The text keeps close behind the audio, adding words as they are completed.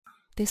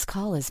This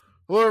call is.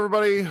 Hello,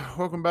 everybody.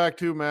 Welcome back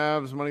to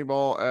Mavs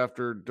Moneyball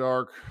After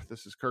Dark.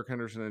 This is Kirk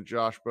Henderson and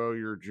Josh Bowe.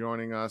 You're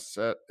joining us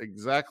at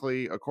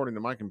exactly, according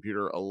to my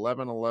computer,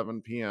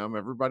 11:11 p.m.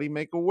 Everybody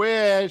make a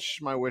wish.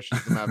 My wish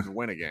is the Mavs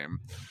win a game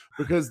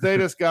because they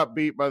just got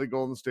beat by the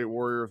Golden State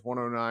Warriors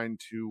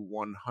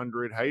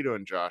 109-100. How you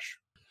doing, Josh?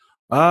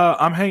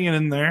 I'm hanging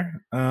in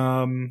there.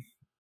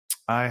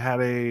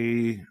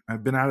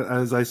 I've been out,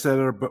 as I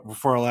said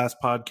before our last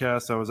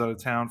podcast, I was out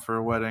of town for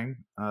a wedding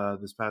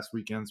this past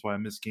weekend, so I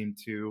missed game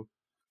 2.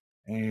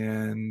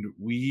 And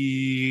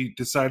we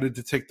decided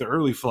to take the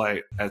early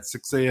flight at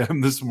 6 a.m.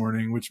 this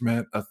morning, which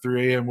meant a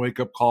 3 a.m.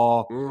 wake-up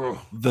call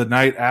the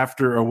night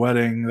after a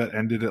wedding that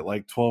ended at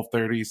like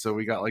 12:30. So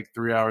we got like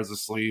 3 hours of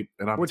sleep.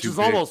 Which is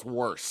almost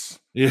worse.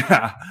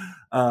 Yeah.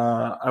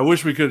 I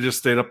wish we could have just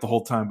stayed up the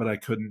whole time, but I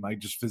couldn't. I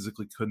just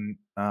physically couldn't.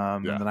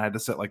 And then I had to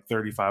set like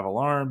 35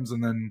 alarms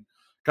and then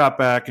got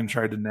back and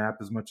tried to nap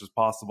as much as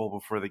possible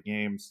before the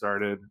game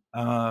started.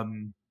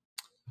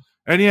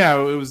 And yeah,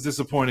 it was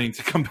disappointing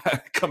to come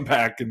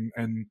back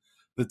and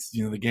that's,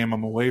 the game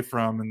I'm away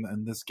from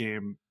and this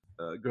game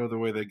go the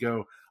way they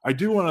go. I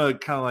do want to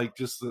kind of like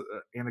just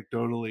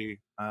anecdotally,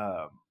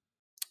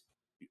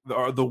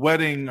 the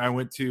wedding I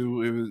went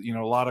to, it was, a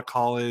lot of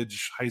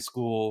college, high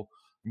school,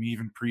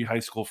 even pre-high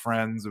school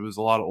friends. It was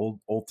a lot of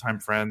old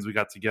time friends. We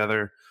got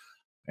together.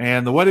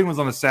 And the wedding was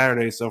on a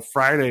Saturday, so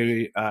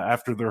Friday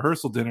after the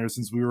rehearsal dinner,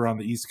 since we were on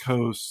the East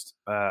Coast,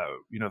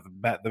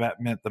 that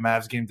meant the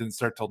Mavs game didn't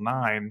start till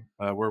 9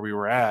 where we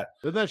were at.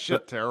 Isn't that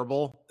shit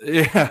terrible?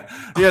 Yeah,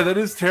 that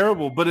is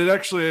terrible. But it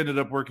actually ended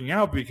up working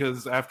out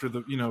because after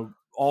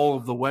all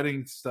of the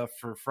wedding stuff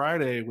for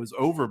Friday was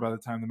over by the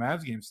time the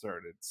Mavs game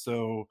started.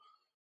 So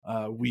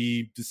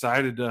we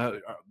decided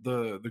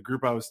the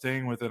group I was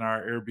staying with in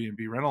our Airbnb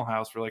rental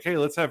house, we're like, hey,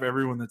 let's have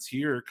everyone that's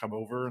here come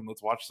over and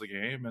let's watch the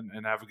game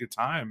and have a good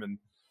time. And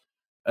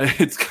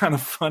it's kind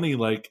of funny,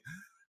 like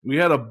we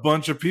had a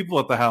bunch of people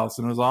at the house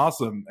and it was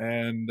awesome.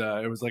 And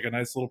it was like a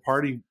nice little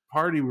party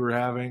we were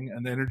having,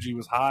 and the energy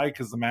was high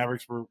because the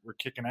Mavericks were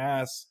kicking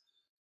ass.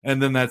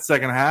 And then that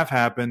second half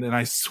happened, and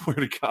I swear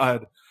to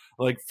God,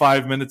 like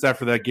 5 minutes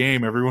after that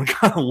game, everyone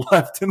kind of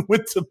left and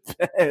went to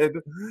bed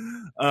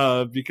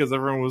because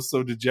everyone was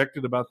so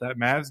dejected about that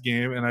Mavs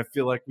game. And I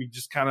feel like we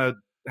just kind of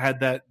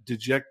had that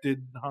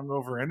dejected,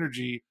 hungover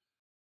energy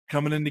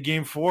coming into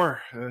game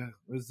 4. It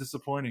was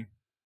disappointing.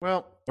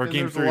 Well, or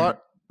game 3.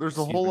 There's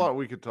a whole lot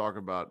we could talk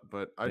about,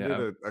 but I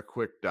did a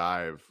quick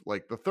dive.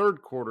 Like the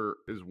third quarter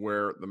is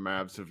where the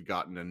Mavs have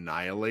gotten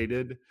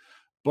annihilated,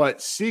 but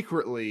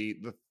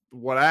secretly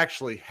what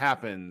actually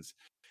happens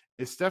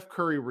is Steph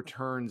Curry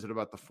returns at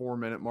about the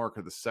 4-minute mark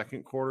of the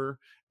second quarter,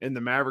 and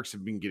the Mavericks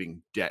have been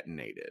getting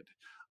detonated.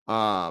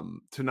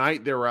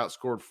 Tonight, they were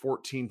outscored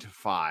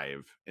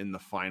 14-5 in the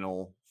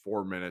final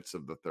 4 minutes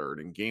of the third.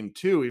 In game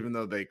 2, even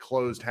though they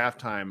closed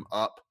halftime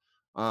up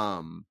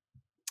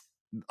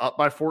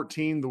by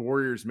 14, the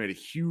Warriors made a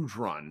huge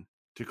run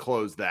to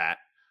close that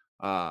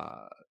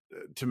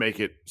to make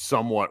it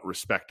somewhat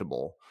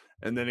respectable.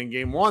 And then in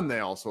game 1, they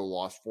also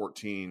lost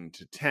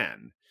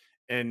 14-10.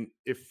 And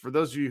for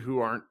those of you who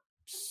aren't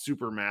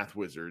super math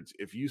wizards,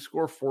 if you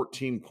score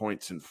 14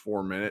 points in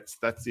 4 minutes,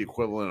 that's the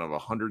equivalent of a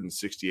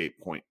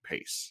 168-point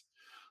pace.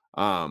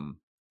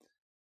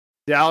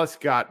 Dallas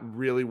got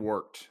really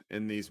worked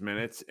in these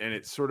minutes, and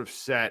it sort of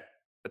set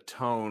a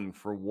tone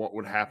for what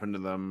would happen to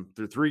them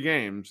through 3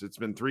 games. It's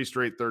been 3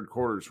 straight third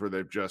quarters where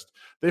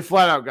they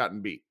flat out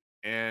gotten beat.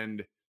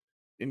 And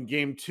in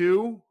game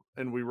 2,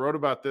 and we wrote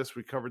about this,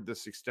 we covered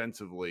this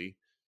extensively,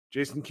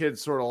 Jason Kidd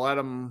sort of let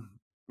them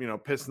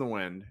piss in the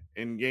wind.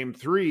 In game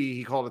 3,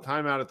 he called a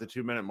timeout at the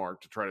 2-minute mark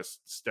to try to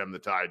stem the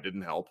tide.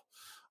 Didn't help.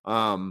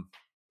 And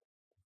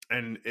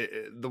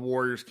the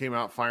Warriors came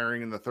out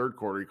firing in the third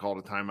quarter. He called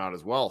a timeout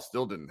as well.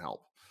 Still didn't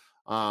help.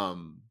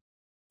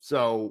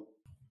 So,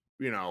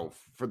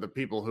 for the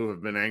people who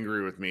have been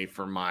angry with me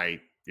for my,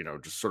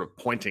 just sort of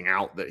pointing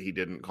out that he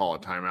didn't call a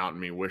timeout and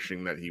me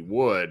wishing that he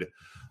would,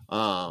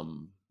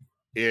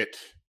 it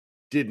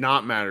did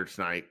not matter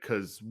tonight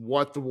because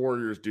what the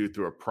Warriors do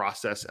through a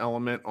process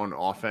element on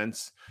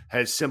offense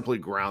has simply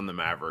ground the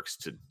Mavericks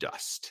to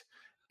dust.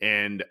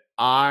 And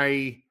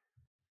I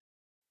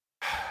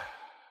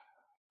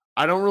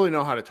don't really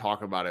know how to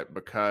talk about it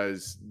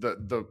because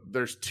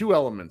there's 2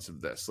 elements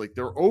of this. Like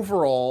their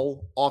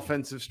overall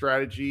offensive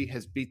strategy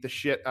has beat the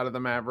shit out of the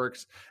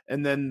Mavericks,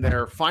 and then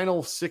their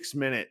final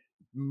 6-minute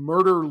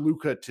murder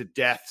Luka to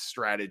death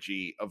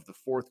strategy of the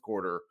fourth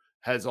quarter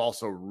has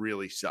also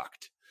really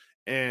sucked.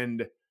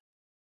 And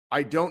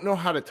I don't know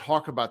how to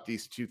talk about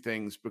these 2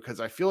 things because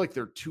I feel like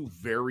they're 2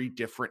 very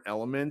different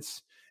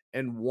elements.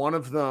 And one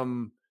of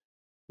them,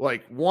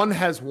 like one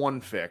has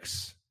one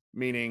fix,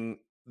 meaning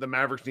the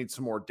Mavericks need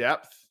some more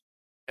depth.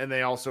 And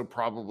they also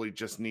probably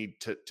just need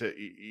to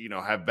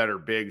have better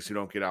bigs who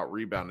don't get out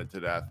rebounded to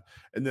death.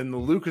 And then the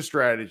Luka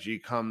strategy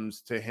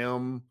comes to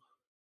him,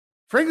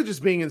 frankly,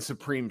 just being in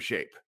supreme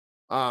shape.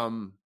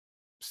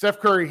 Steph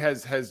Curry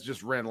has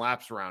just ran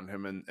laps around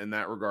him in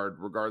that regard,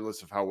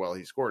 regardless of how well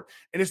he scored.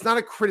 And it's not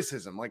a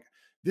criticism. Like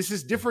this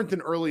is different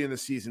than early in the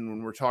season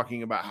when we're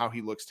talking about how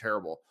he looks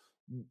terrible.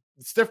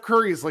 Steph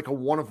Curry is like a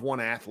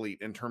one-of-one athlete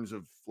in terms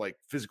of like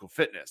physical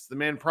fitness. The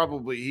man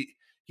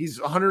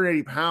he's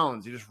 180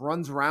 pounds. He just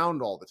runs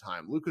around all the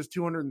time. Luka's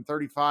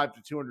 235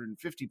 to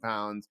 250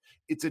 pounds.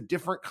 It's a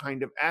different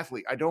kind of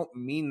athlete. I don't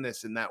mean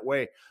this in that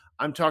way.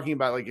 I'm talking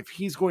about like if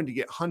he's going to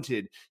get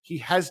hunted, he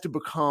has to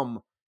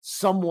become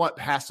somewhat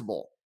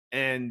passable.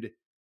 And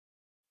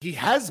he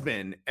has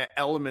been at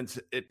elements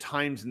at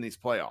times in these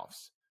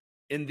playoffs.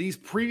 In these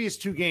previous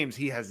two games,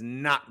 he has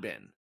not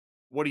been.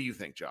 What do you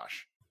think,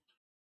 Josh?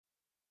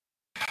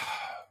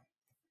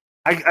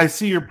 I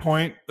see your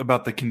point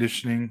about the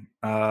conditioning.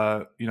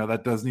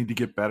 That does need to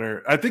get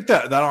better. I think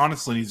that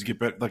honestly needs to get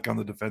better, like on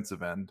the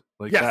defensive end.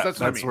 Like yes, that's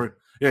what I mean.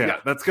 Where,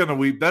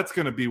 that's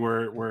gonna be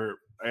where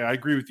I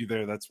agree with you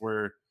there. That's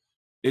where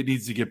it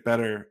needs to get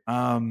better.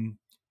 And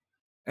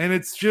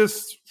it's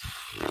just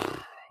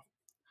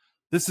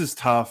this is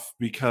tough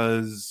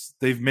because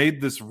they've made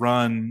this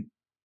run,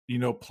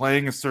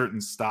 playing a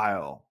certain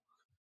style,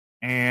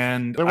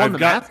 and they won the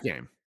math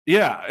game.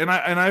 Yeah,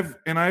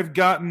 and I've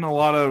gotten a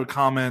lot of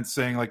comments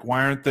saying like,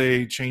 why aren't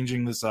they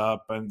changing this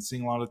up? And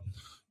seeing a lot of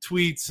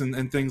tweets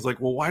and things like,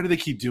 well, why do they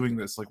keep doing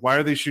this? Like, why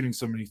are they shooting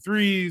so many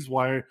threes?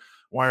 Why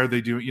are they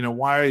doing?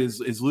 Why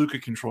is Luka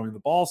controlling the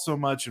ball so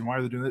much? And why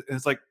are they doing it? And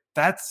it's like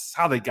that's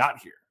how they got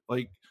here.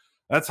 Like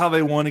that's how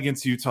they won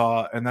against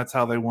Utah, and that's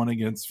how they won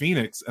against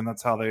Phoenix, and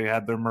that's how they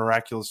had their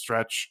miraculous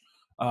stretch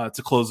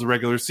to close the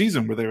regular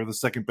season, where they were the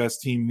second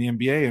best team in the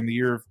NBA in the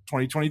year of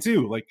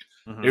 2022. Like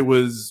it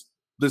was.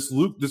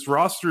 This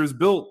roster is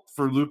built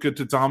for Luka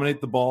to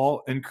dominate the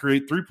ball and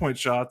create 3-point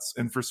shots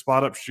and for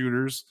spot up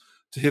shooters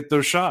to hit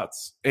those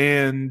shots.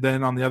 And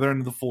then on the other end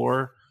of the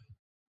floor,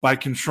 by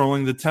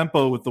controlling the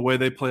tempo with the way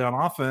they play on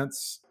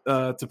offense,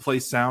 to play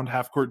sound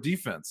half court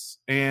defense.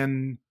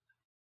 And,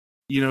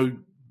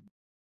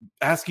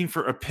 asking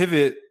for a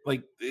pivot,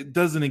 like it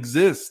doesn't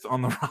exist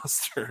on the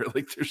roster.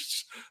 Like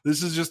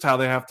this is just how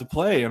they have to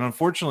play. And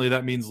unfortunately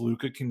that means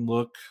Luka can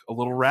look a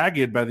little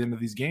ragged by the end of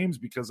these games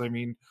because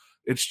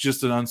it's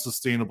just an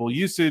unsustainable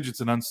usage. It's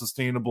an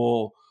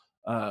unsustainable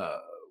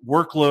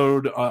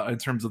workload in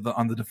terms of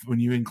when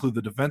you include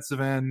the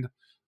defensive end,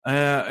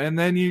 and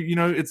then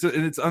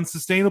it's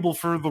unsustainable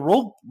for the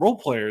role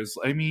players.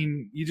 I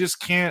mean, you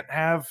just can't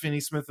have Finney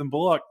Smith and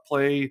Bullock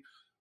play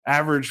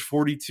average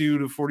 42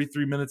 to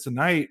 43 minutes a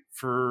night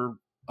for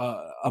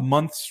a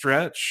month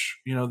stretch.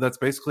 That's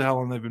basically how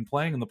long they've been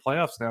playing in the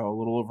playoffs now, a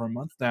little over a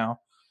month now,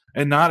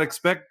 and not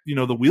expect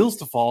the wheels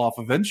to fall off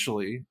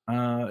eventually.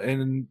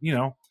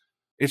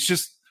 It's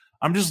just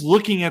I'm just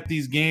looking at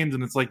these games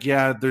and it's like,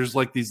 yeah, there's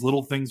like these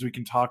little things we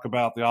can talk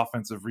about, the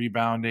offensive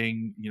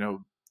rebounding,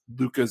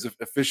 Luka's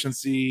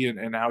efficiency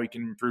and how he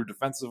can improve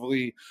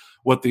defensively,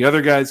 what the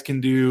other guys can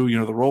do,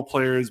 the role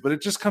players. But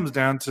it just comes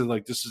down to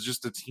like, this is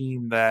just a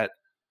team that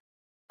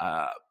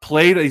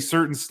played a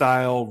certain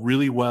style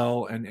really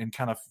well and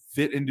kind of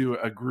fit into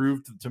a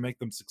groove to make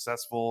them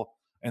successful.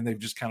 And they've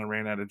just kind of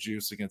ran out of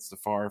juice against a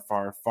far,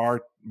 far,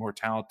 far more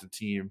talented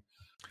team.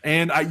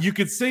 And you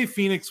could say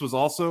Phoenix was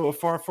also a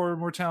far, far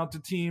more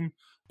talented team,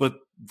 but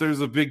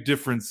there's a big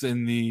difference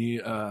in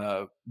the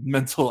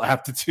mental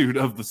aptitude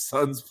of the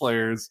Suns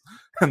players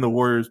and the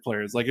Warriors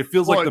players. Like it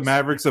feels like the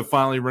Mavericks have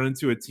finally run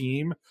into a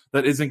team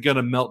that isn't going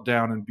to melt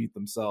down and beat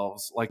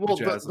themselves. Like the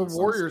Jazz. The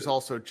Warriors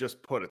also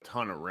just put a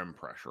ton of rim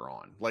pressure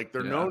on. Like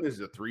they're known as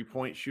a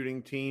 3-point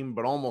shooting team,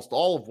 but almost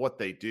all of what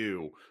they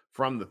do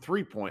from the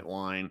 3-point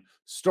line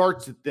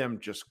starts at them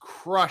just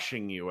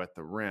crushing you at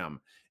the rim.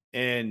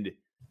 And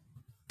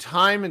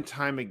time and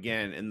time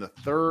again in the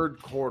third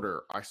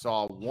quarter, I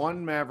saw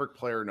one Maverick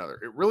player or another.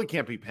 It really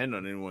can't be pinned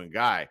on any one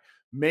guy.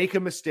 Make a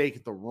mistake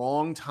at the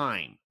wrong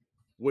time,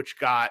 which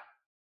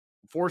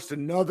forced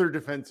another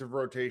defensive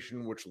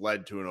rotation, which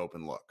led to an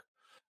open look.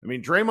 I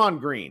mean, Draymond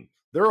Green,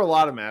 there are a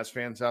lot of Mavs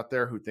fans out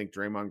there who think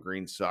Draymond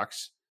Green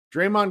sucks.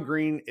 Draymond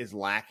Green is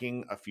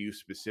lacking a few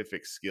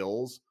specific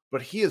skills,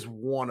 but he is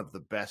one of the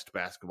best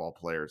basketball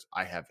players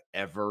I have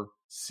ever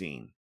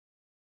seen.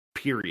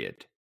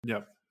 Period.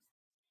 Yep.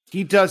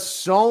 He does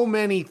so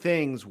many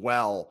things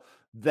well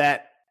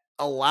that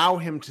allow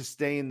him to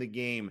stay in the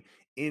game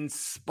in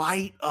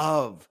spite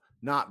of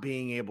not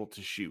being able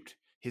to shoot.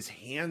 His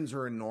hands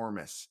are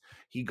enormous.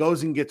 He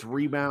goes and gets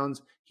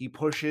rebounds. He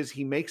pushes.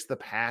 He makes the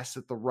pass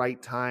at the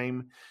right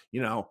time.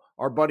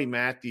 Our buddy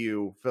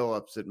Matthew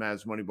Phillips at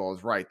Mavs Moneyball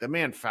is right. The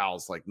man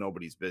fouls like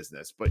nobody's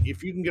business. But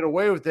if you can get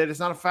away with it, it's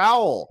not a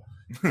foul.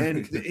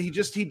 And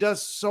he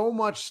does so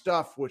much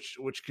stuff which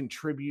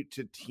contribute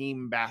to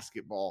team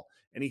basketball.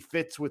 And he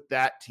fits with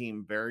that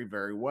team very,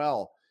 very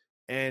well.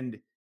 And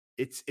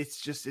it's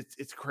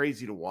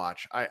crazy to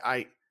watch.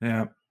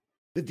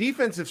 The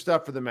defensive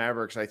stuff for the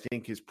Mavericks, I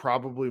think, is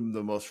probably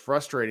the most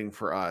frustrating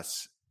for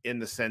us in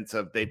the sense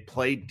of they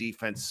played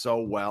defense so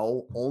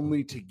well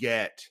only to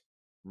get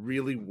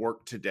really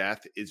worked to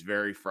death is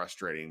very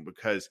frustrating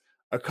because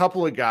a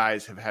couple of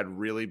guys have had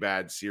really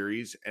bad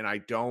series, and I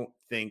don't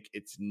think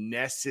it's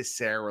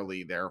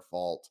necessarily their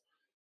fault.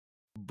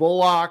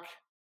 Bullock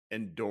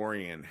and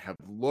Dorian have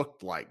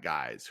looked like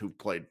guys who've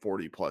played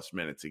 40 plus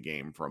minutes a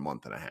game for a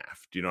month and a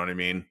half. Do you know what I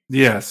mean?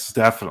 Yes,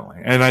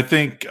 definitely. And I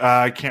think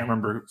I can't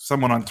remember,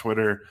 someone on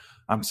Twitter,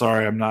 I'm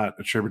sorry, I'm not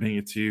attributing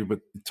it to you, but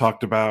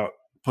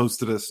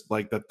posted us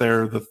like that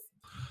they're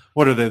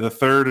what are they, the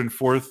third and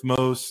fourth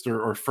most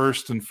or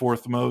first and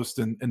fourth most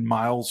in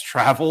miles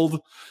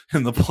traveled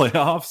in the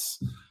playoffs,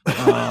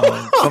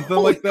 something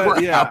like that.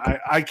 Crap. Yeah,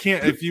 I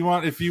can't. If you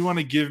want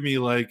to give me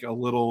like a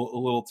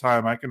little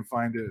time, I can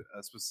find it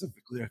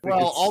specifically. I think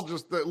well, I'll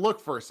just look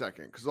for a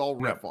second because I'll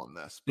riff on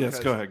this. Yes,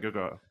 go ahead.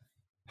 Go.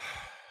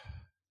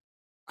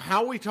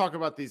 How we talk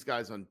about these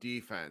guys on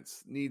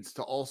defense needs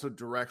to also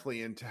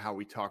directly into how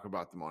we talk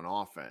about them on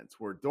offense,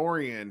 where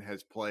Dorian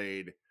has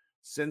played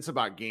since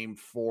about game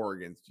 4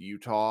 against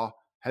Utah,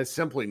 has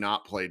simply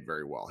not played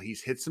very well.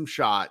 He's hit some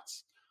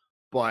shots,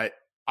 but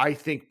I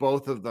think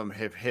both of them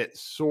have hit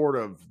sort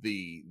of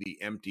the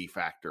empty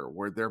factor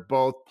where they're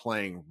both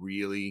playing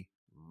really,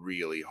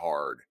 really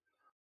hard.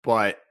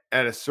 But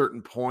at a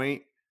certain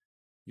point,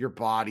 your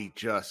body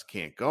just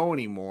can't go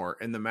anymore.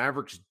 And the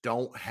Mavericks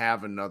don't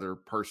have another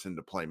person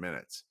to play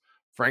minutes.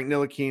 Frank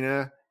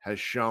Ntilikina has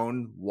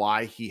shown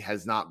why he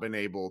has not been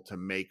able to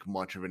make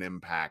much of an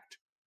impact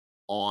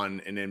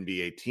on an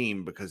NBA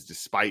team, because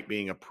despite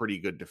being a pretty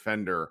good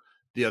defender,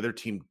 the other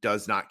team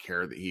does not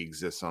care that he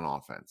exists on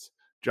offense.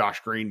 Josh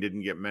Green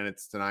didn't get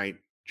minutes tonight.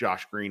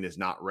 Josh Green is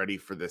not ready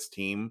for this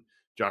team.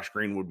 Josh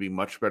Green would be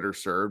much better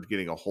served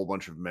getting a whole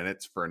bunch of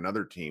minutes for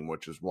another team,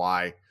 which is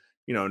why,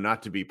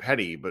 not to be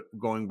petty, but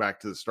going back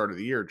to the start of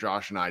the year,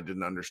 Josh and I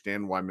didn't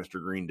understand why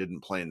Mr. Green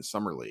didn't play in the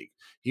summer league.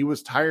 He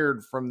was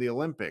tired from the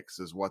Olympics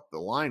is what the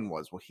line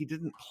was. Well, he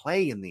didn't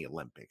play in the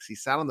Olympics. He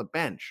sat on the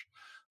bench.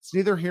 It's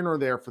neither here nor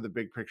there for the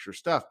big picture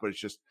stuff, but it's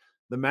just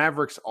the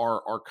Mavericks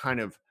are kind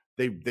of,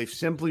 they've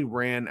simply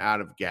ran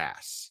out of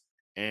gas.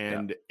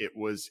 And it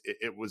was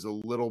a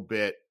little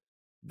bit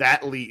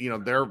that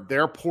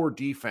their poor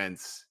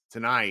defense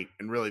tonight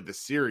and really the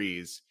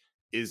series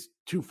is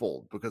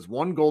twofold, because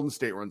one, Golden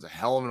State runs a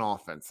hell of an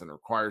offense and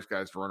requires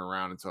guys to run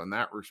around. And so in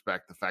that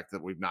respect, the fact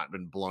that we've not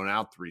been blown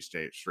out 3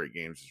 straight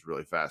games is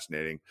really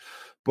fascinating.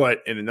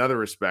 But in another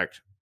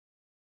respect,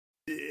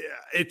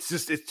 it's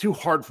too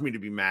hard for me to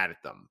be mad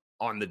at them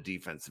on the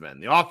defensive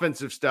end. The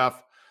offensive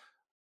stuff,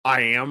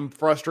 I am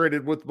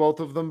frustrated with both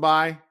of them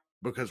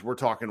because we're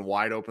talking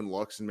wide open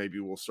looks, and maybe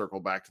we'll circle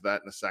back to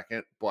that in a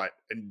second. But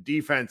in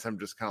defense, I'm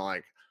just kind of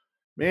like,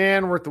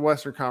 man, we're at the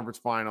Western Conference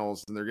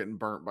Finals, and they're getting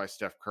burnt by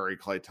Steph Curry,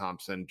 Klay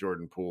Thompson,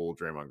 Jordan Poole,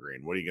 Draymond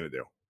Green. What are you going to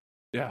do?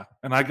 Yeah,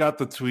 and I got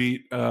the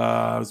tweet. It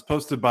was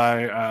posted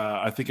by,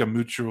 I think, a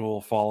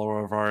mutual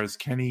follower of ours,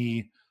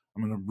 Kenny.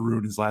 I'm going to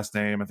ruin his last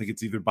name. I think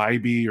it's either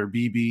Bybee or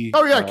BB.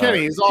 Oh, yeah, Kenny.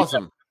 He's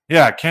awesome.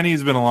 Yeah,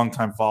 Kenny's been a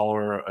longtime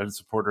follower and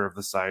supporter of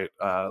the site.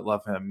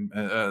 Love him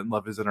and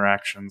love his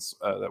interactions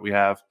that we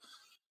have.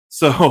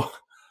 So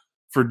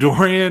for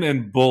Dorian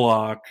and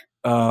Bullock,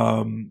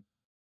 it's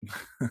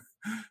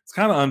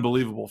kind of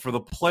unbelievable. For the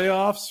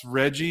playoffs,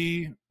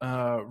 Reggie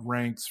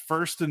ranks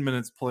first in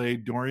minutes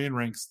played. Dorian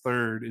ranks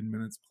third in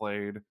minutes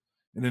played.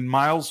 And in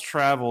miles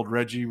traveled,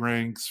 Reggie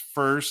ranks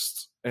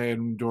first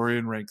and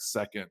Dorian ranks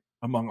second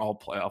among all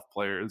playoff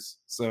players.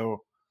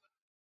 So,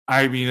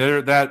 I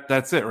mean,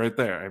 that's it right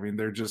there. I mean,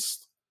 they're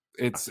just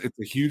it's a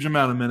huge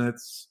amount of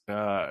minutes.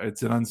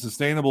 It's an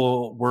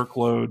unsustainable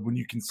workload when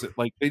you can sit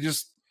like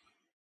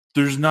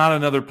there's not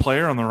another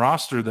player on the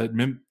roster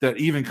that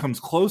even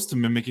comes close to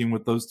mimicking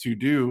what those two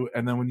do.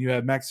 And then when you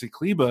have Maxi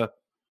Kleber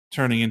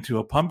turning into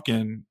a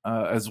pumpkin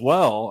as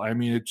well, I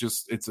mean,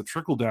 it's a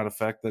trickle down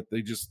effect that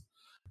they just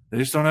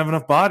don't have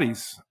enough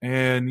bodies.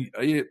 And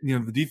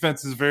the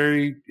defense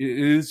it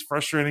is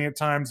frustrating at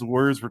times. The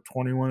Warriors were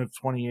 21 of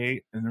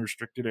 28 in the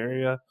restricted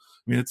area. I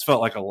mean, it's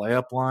felt like a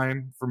layup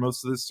line for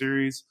most of this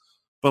series,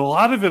 but a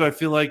lot of it, I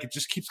feel like it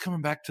just keeps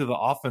coming back to the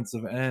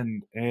offensive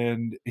end.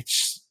 And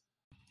it's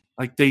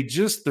like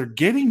they're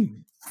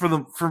getting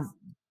for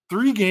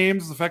 3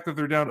 games, the fact that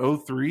they're down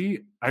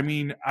 0-3. I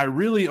mean, I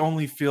really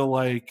only feel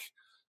like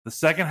the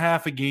second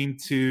half of game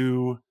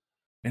 2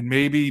 and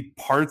maybe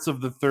parts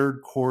of the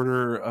third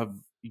quarter of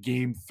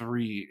game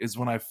 3 is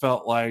when I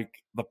felt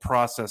like the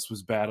process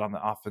was bad on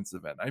the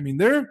offensive end. I mean,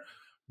 they're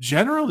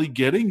generally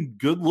getting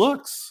good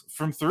looks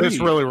from 3. This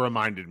really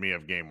reminded me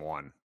of game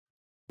 1.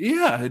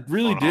 Yeah, it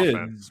really did.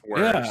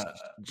 Yeah.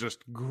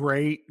 Just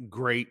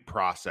great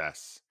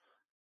process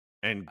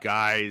and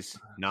guys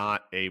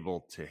not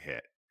able to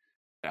hit.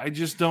 I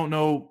just don't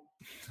know.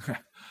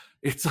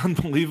 It's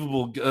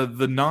unbelievable.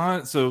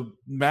 So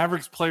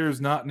Mavericks players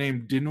not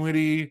named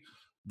Dinwiddie,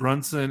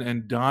 Brunson,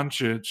 and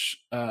Doncic,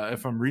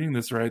 if I'm reading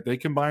this right, they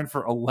combined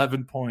for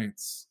 11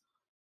 points.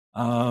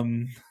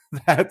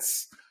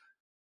 That's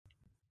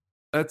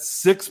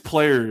 6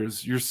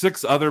 players. Your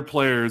 6 other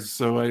players,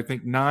 so I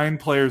think 9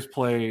 players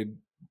played.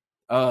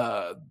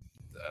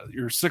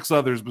 Your 6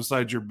 others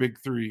besides your big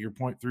 3, your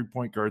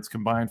 3-point guards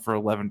combined for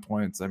 11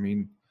 points. I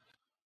mean,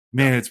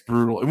 man, it's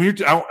brutal.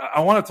 And I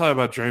want to talk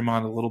about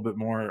Draymond a little bit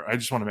more. I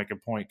just want to make a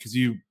point because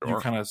you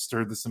kind of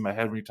stirred this in my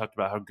head when you talked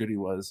about how good he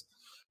was.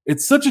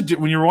 it's such a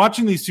when you're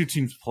watching these two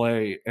teams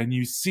play and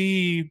you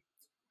see,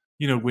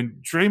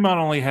 when Draymond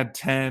only had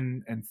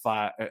 10 and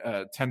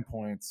 10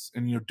 points,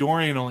 and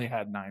Dorian only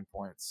had 9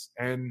 points,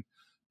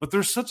 but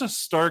there's such a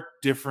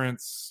stark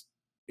difference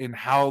in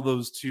how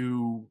those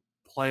two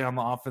play on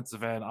the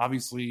offensive end.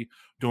 Obviously,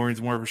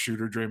 Dorian's more of a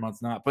shooter,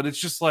 Draymond's not, but it's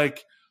just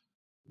like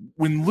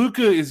when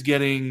Luka is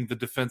getting the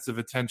defensive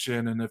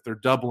attention, and if they're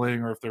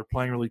doubling or if they're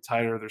playing really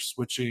tight or they're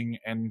switching,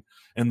 and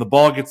the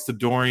ball gets to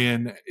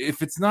Dorian,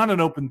 if it's not an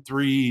open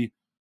three,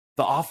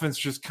 the offense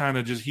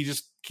he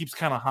just keeps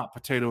kind of hot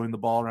potatoing the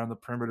ball around the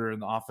perimeter,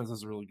 and the offense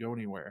doesn't really go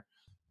anywhere.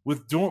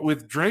 With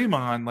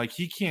Draymond, like,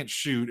 he can't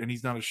shoot, and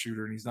he's not a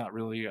shooter, and he's not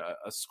really a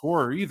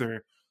scorer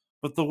either.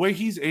 But the way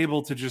he's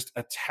able to just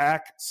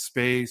attack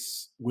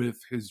space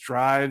with his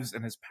drives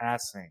and his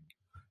passing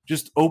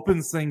just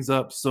opens things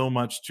up so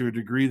much to a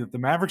degree that the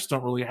Mavericks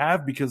don't really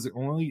have, because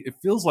it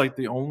feels like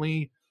the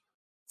only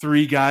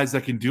three guys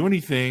that can do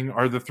anything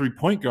are the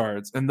 3-point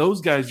guards, and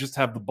those guys just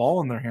have the ball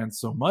in their hands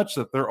so much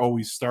that they're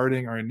always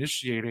starting or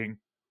initiating,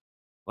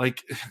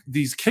 like,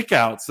 these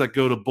kickouts that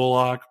go to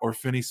Bullock or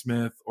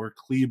Finney-Smith or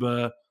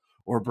Kleba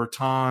or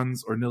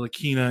Bertans or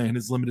Ntilikina in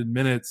his limited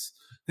minutes.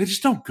 They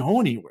just don't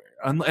go anywhere.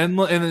 And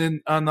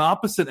on the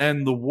opposite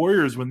end, the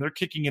Warriors, when they're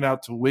kicking it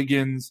out to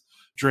Wiggins,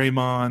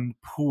 Draymond,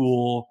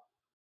 Poole,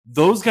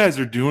 those guys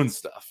are doing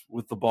stuff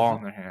with the ball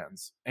in their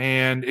hands.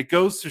 And it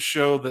goes to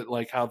show that,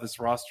 like, how this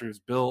roster is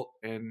built.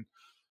 And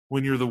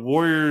when you're the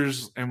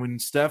Warriors, and when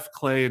Steph,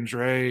 Clay, and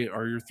Dre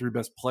are your three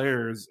best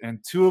players, and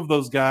two of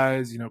those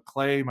guys,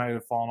 Clay might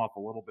have fallen off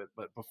a little bit,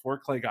 but before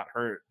Clay got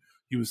hurt,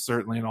 he was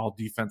certainly an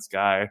all-defense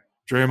guy.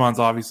 Draymond's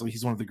obviously,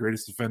 he's one of the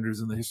greatest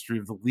defenders in the history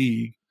of the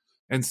league.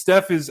 And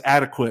Steph is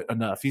adequate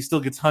enough. He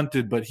still gets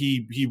hunted, but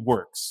he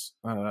works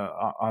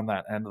on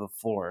that end of the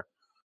floor.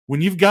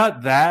 When you've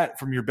got that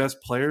from your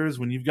best players,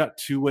 when you've got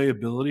two-way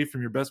ability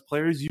from your best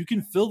players, you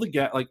can fill the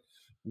gap. Like,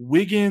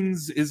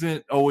 Wiggins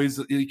isn't always,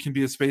 it can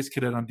be a space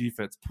cadet on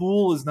defense.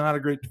 Poole is not a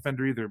great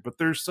defender either, but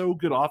they're so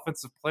good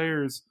offensive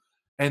players,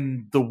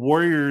 and the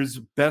Warriors'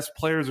 best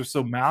players are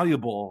so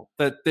malleable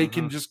that they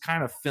can just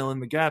kind of fill in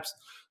the gaps.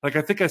 Like,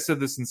 I think I said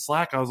this in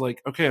Slack. I was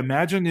like, okay,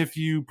 imagine if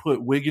you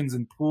put Wiggins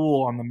and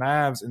Poole on the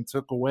Mavs and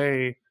took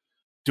away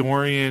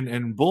Dorian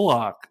and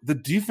Bullock. The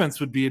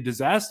defense would be a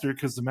disaster,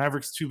 because the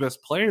Mavericks' two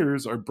best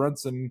players are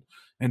Brunson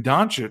and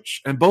Doncic,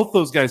 and both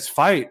those guys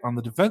fight on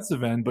the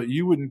defensive end, but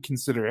you wouldn't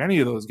consider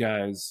any of those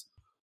guys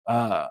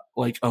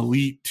like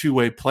elite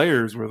two-way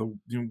players, where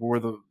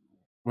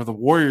the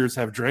Warriors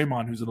have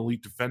Draymond, who's an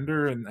elite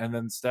defender, and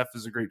then Steph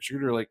is a great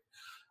shooter. Like,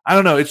 I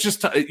don't know. It's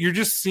just, you're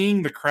just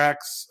seeing the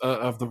cracks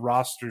of the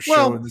roster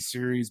show in the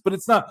series, but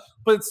it's not.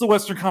 But it's the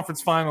Western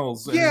Conference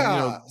Finals,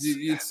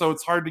 and, so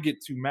it's hard to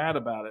get too mad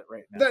about it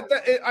right now.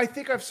 I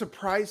think I've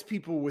surprised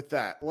people with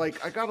that.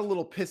 Like, I got a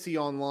little pissy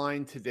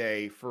online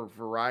today for a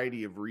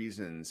variety of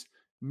reasons,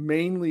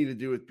 mainly to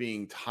do with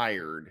being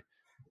tired,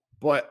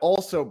 but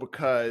also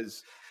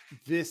because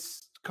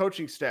this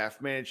coaching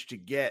staff managed to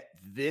get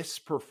this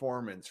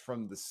performance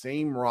from the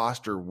same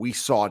roster we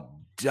saw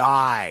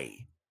die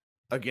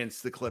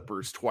against the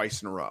Clippers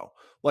twice in a row,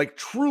 like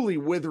truly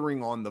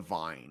withering on the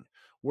vine,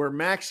 where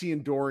Maxey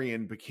and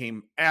Dorian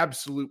became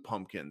absolute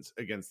pumpkins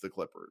against the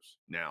Clippers.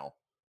 Now,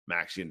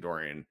 Maxey and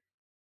Dorian,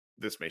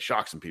 this may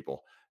shock some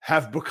people,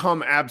 have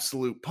become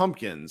absolute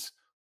pumpkins,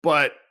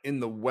 but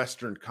in the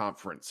Western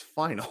Conference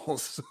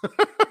Finals.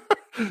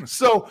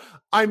 So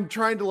I'm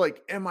trying to,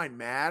 like, am I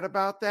mad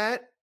about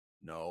that?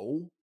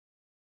 No.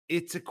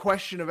 It's a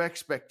question of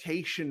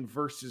expectation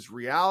versus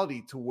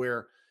reality, to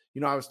where,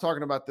 I was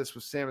talking about this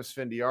with Sam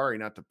Esfandiari,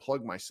 not to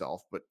plug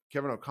myself, but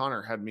Kevin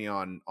O'Connor had me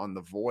on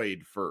the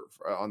Void for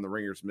on the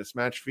Ringers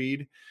Mismatch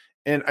feed.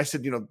 And I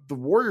said, the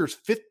Warriors'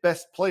 fifth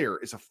best player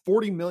is a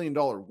 $40 million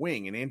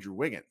wing in Andrew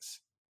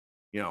Wiggins,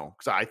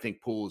 because I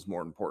think Poole is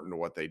more important to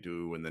what they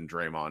do. And then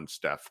Draymond,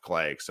 Steph,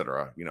 Clay, et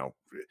cetera. If you want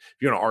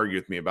to argue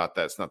with me about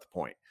that, it's not the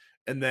point.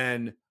 And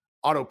then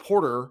Otto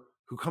Porter,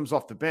 who comes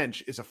off the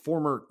bench, is a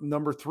former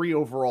number 3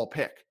 overall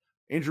pick.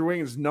 Andrew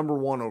Wiggins, number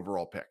 1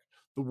 overall pick.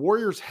 The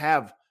Warriors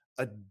have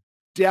a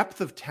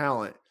depth of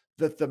talent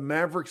that the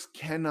Mavericks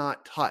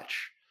cannot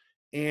touch.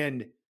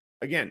 And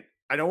again,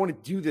 I don't want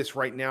to do this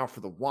right now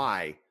for the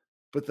why,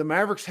 but the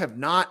Mavericks have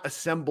not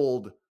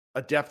assembled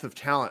a depth of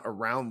talent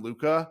around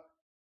Luka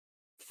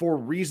for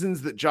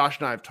reasons that Josh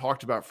and I have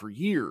talked about for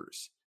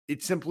years.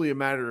 It's simply a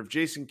matter of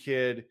Jason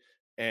Kidd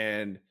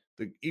and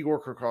the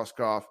Igor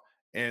Kokoskov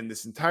and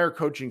this entire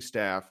coaching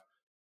staff,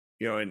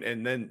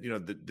 and then,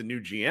 the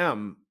new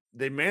GM,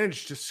 they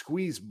managed to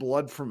squeeze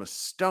blood from a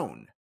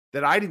stone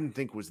that I didn't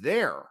think was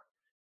there.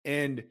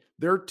 And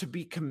they're to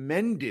be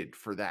commended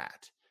for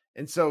that.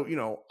 And so,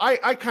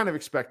 I kind of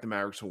expect the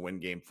Mavericks will win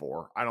game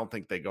 4. I don't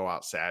think they go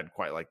out sad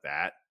quite like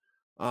that.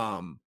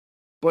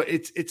 But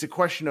it's a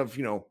question of,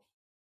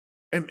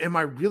 am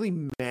I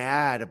really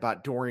mad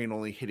about Dorian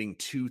only hitting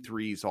 2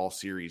 threes all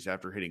series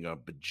after hitting a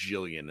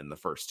bajillion in the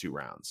first 2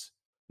 rounds?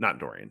 Not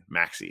Dorian,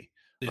 Maxey.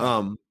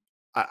 Yeah.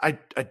 I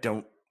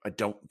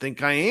don't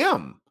think I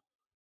am.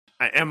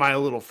 Am I a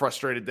little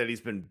frustrated that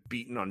he's been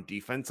beaten on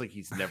defense? Like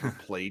he's never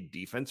played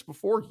defense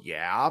before?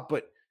 Yeah,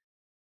 but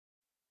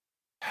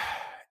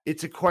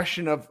it's a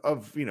question of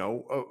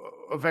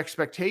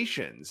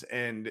expectations,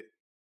 and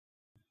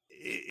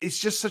it's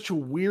just such a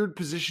weird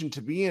position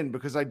to be in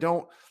because I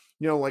don't,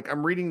 like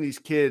I'm reading these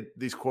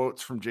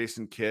quotes from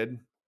Jason Kidd,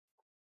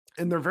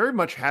 and they're very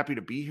much happy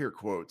to be here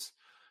quotes.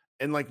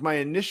 And like my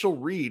initial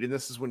read, and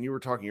this is when you were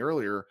talking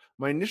earlier,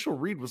 my initial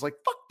read was like,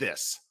 fuck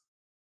this.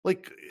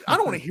 Like, I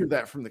don't want to hear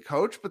that from the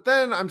coach. But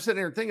then I'm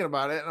sitting here thinking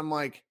about it, and I'm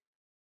like,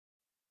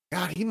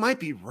 God, he might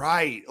be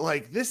right.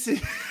 Like, this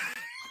is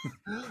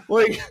go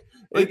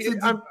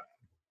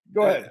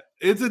ahead.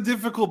 It's a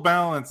difficult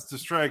balance to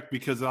strike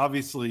because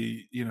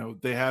obviously,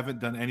 they haven't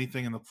done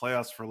anything in the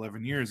playoffs for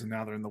 11 years, and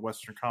now they're in the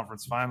Western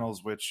Conference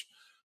Finals, which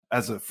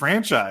as a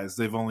franchise,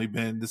 they've only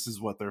been, this is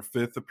what, their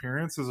 5th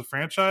appearance as a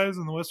franchise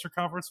in the Western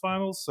Conference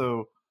Finals.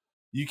 So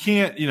you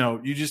can't,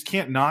 you just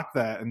can't knock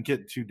that and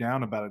get too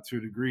down about it to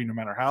a degree, no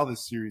matter how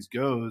this series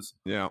goes.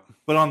 Yeah.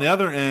 But on the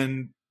other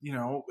end,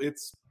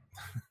 it's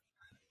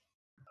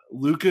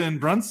Luka and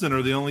Brunson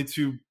are the only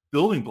 2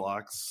 building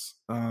blocks.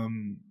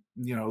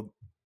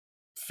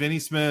 Finney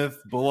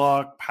Smith,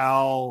 Bullock,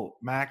 Powell,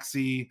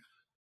 Maxey,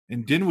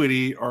 and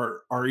Dinwiddie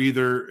are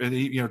either,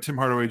 and Tim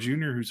Hardaway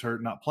Jr., who's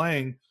hurt, not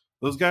playing.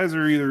 Those guys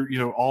are either,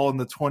 all in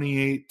the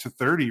 28 to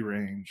 30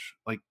 range.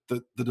 Like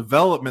the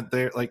development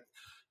there, like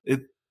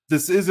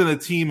this isn't a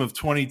team of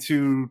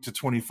 22 to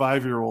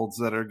 25-year-olds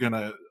that are going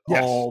to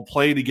all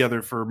play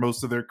together for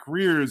most of their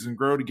careers and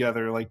grow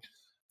together. Like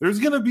there's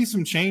going to be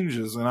some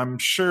changes. And I'm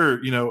sure,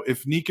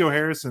 if Nico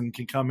Harrison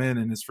can come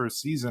in his first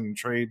season and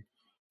trade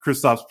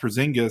Kristaps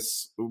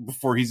Porzingis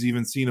before he's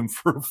even seen him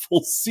for a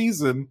full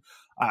season,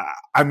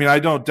 I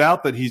don't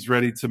doubt that he's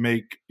ready to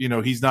make,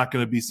 he's not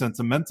going to be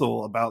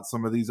sentimental about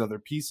some of these other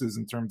pieces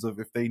in terms of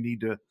if they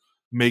need to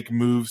make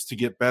moves to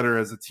get better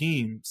as a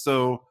team.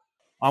 So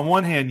on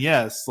one hand,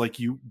 yes, like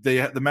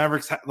the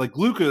Mavericks, like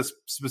Luka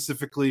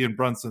specifically and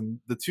Brunson,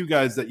 the 2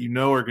 guys that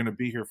are going to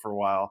be here for a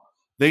while,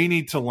 they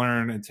need to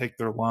learn and take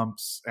their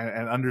lumps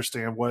and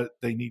understand what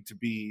they need to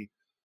be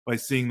by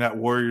seeing that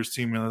Warriors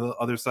team on the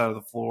other side of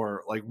the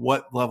floor, like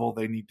what level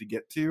they need to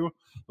get to.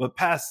 But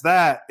past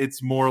that,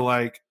 it's more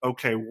like,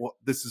 okay, well,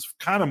 this is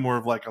kind of more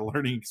of like a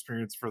learning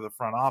experience for the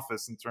front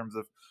office in terms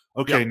of,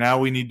 okay, now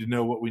we need to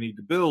know what we need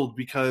to build,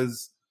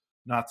 because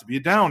not to be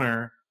a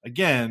downer,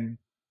 again,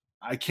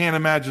 I can't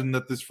imagine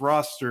that this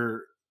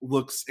roster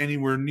looks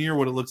anywhere near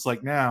what it looks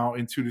like now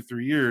in 2 to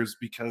 3 years,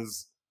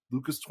 because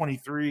Luka's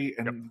 23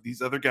 and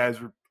these other guys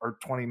are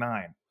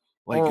 29.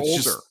 Like or it's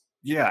older. Just,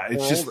 yeah,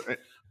 it's just older.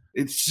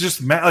 It's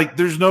just like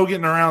there's no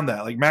getting around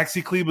that. Like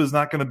Maxi Kleber is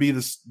not going to be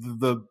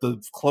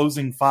the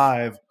closing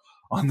 5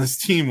 on this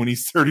team when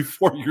he's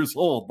 34 years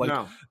old.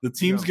 Like the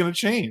team's going to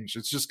change.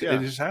 It's just it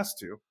just has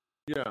to.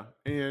 Yeah,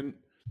 and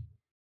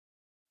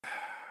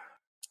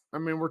I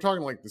mean we're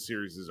talking like the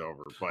series is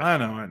over, but I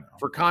know.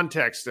 For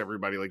context,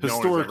 everybody, like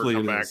historically,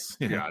 no one has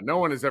ever come back. Yeah, no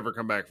one has ever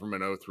come back from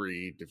an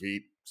 0-3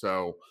 defeat.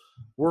 So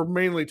we're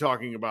mainly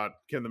talking about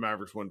can the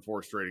Mavericks win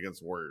 4 straight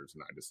against the Warriors,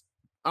 and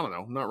I don't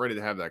know. I'm not ready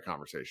to have that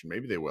conversation.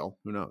 Maybe they will.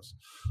 Who knows?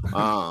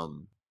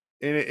 And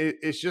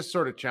it's just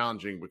sort of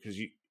challenging because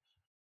you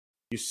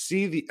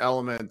see the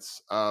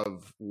elements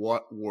of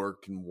what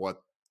worked and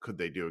what could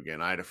they do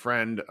again. I had a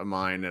friend of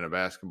mine in a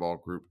basketball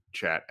group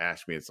chat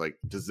ask me, it's like,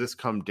 does this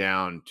come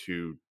down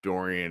to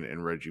Dorian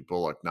and Reggie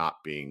Bullock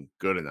not being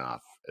good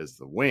enough as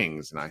the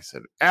wings? And I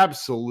said,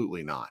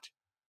 absolutely not.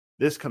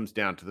 This comes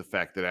down to the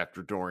fact that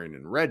after Dorian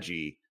and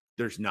Reggie,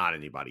 there's not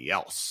anybody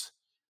else.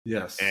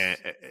 Yes. And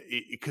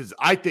because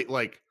I think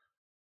like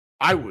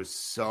I was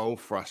so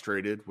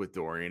frustrated with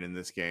Dorian in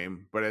this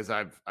game, but as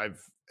I've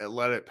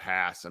let it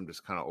pass, I'm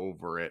just kind of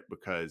over it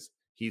because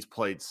he's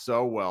played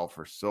so well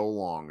for so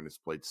long and has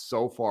played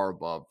so far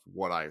above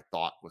what I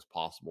thought was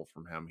possible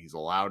from him. He's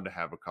allowed to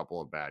have a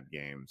couple of bad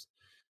games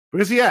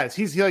because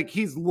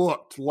he's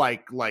looked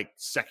like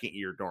second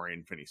year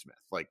Dorian Finney-Smith.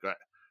 Like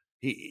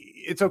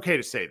it's okay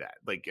to say that.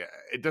 Like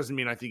it doesn't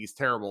mean I think he's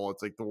terrible.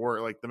 It's like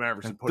the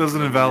Mavericks it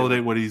doesn't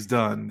invalidate what he's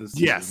done.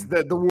 Yes,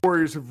 the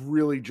Warriors have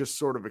really just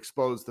sort of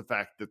exposed the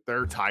fact that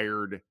they're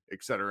tired,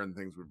 et cetera, and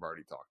things we've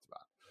already talked about.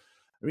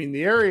 I mean,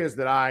 the areas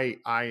that I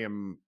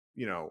am,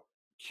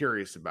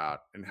 curious about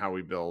and how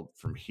we build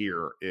from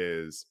here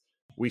is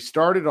we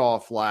started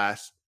off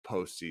last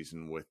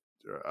postseason with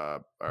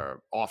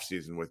off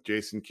season with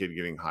Jason Kidd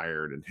getting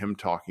hired and him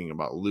talking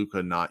about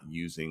Luka not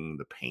using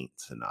the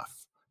paints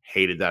enough.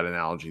 Hated that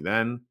analogy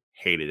then,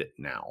 hated it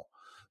now.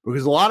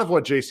 Because a lot of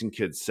what Jason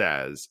Kidd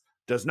says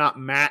does not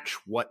match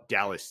what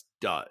Dallas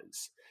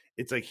does.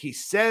 It's like he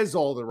says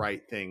all the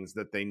right things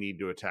that they need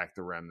to attack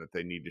the rim, that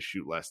they need to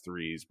shoot less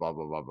threes, blah,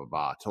 blah, blah, blah,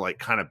 blah, to like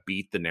kind of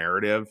beat the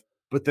narrative.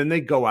 But then they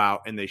go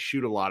out and they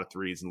shoot a lot of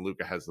threes and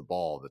Luka has the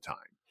ball all the time.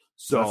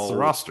 So that's the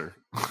roster.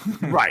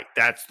 Right,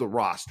 that's the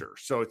roster.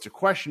 So it's a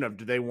question of,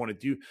 do they want to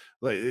do,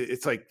 like,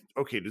 it's like,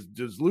 okay,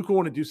 does Luka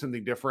want to do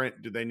something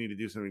different? Do they need to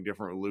do something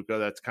different with Luka?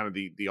 That's kind of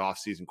the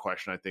offseason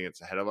question. I think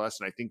it's ahead of us.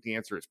 And I think the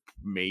answer is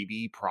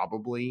maybe,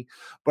 probably.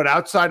 But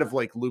outside of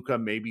like Luka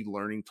maybe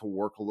learning to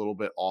work a little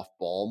bit off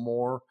ball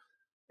more,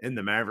 and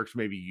the Mavericks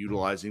maybe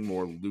utilizing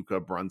more Luka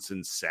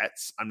Brunson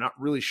sets, I'm not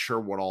really sure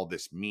what all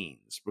this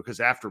means, because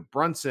after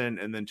Brunson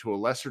and then to a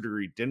lesser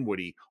degree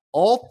Dinwiddie,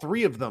 all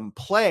three of them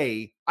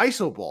play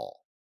iso ball.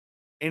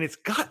 And it's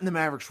gotten the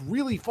Mavericks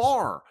really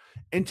far.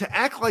 And to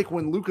act like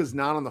when Luka's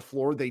not on the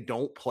floor, they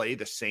don't play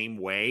the same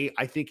way,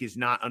 I think is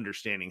not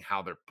understanding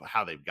how they've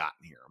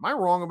gotten here. Am I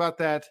wrong about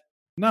that?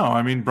 No,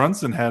 I mean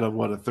Brunson had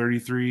a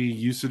 33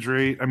 usage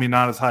rate. I mean,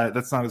 not as high.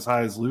 That's not as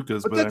high as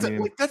Luka's, but that's I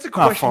mean, that's a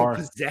question of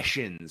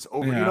possessions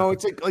over. You know,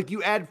 it's like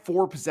you add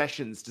 4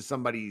 possessions to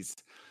somebody's,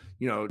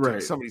 to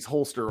somebody's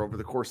holster over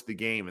the course of the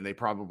game, and they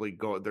probably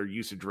their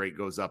usage rate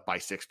goes up by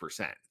 6%.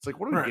 It's like,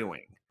 what are we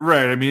doing?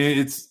 Right. I mean,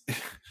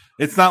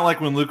 it's not like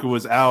when Luka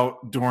was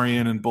out,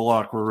 Dorian and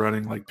Bullock were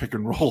running like pick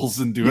and rolls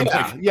and doing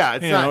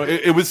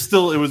it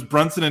was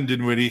Brunson and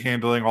Dinwiddie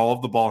handling all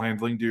of the ball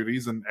handling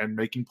duties and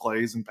making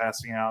plays and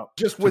passing out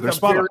just to with their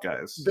spot up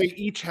guys. They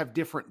each have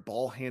different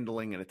ball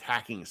handling and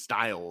attacking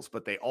styles,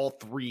 but they all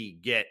three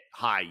get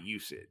high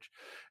usage.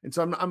 And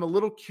so I'm a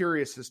little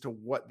curious as to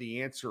what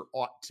the answer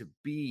ought to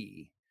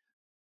be,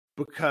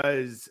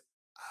 because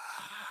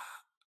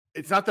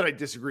it's not that I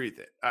disagree with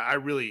it.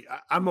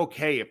 I'm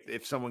okay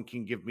if someone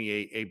can give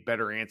me a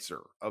better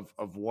answer of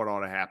what ought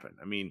to happen.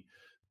 I mean,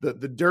 the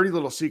dirty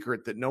little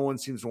secret that no one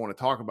seems to want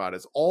to talk about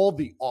is all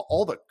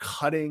the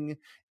cutting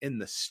and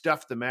the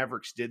stuff the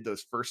Mavericks did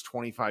those first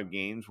 25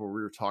 games where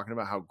we were talking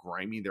about how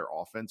grimy their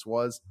offense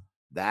was.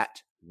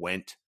 That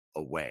went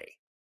away.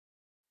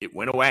 It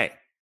went away.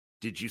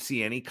 Did you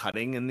see any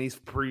cutting in these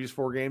previous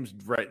 4 games?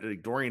 Right,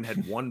 like Dorian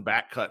had one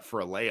back cut for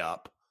a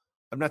layup.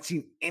 I've not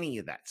seen any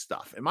of that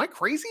stuff. Am I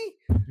crazy?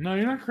 No,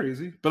 you're not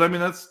crazy. But I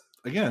mean,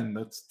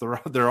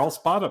 they're all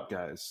spot up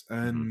guys.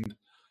 And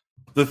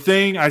the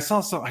thing I saw,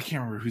 I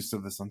can't remember who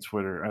said this on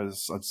Twitter. I'm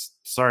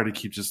sorry to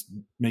keep just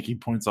making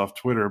points off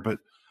Twitter, but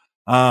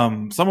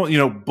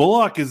someone,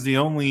 Bullock is the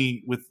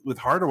only, with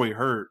Hardaway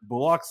hurt,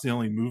 Bullock's the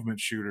only movement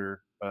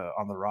shooter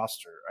on the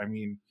roster. I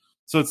mean,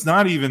 so it's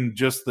not even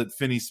just that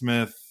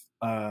Finney-Smith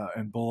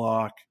and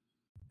Bullock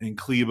and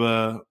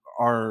Kleber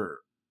are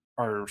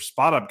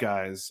spot up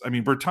guys. I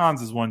mean,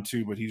 Bertans is one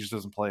too, but he just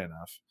doesn't play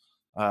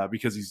enough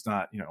because he's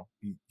not,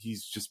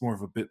 he's just more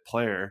of a bit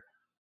player.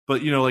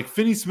 But like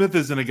Finney-Smith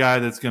isn't a guy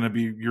that's going to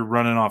be you're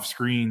running off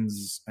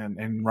screens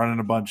and running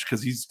a bunch,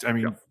 because he's, I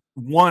mean,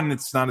 one,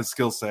 it's not his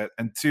skill set,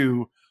 and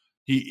two,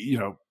 he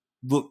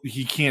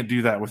can't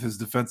do that with his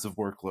defensive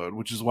workload,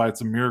 which is why it's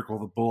a miracle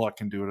that Bullock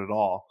can do it at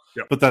all.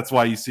 Yep. But that's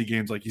why you see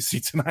games like you see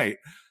tonight.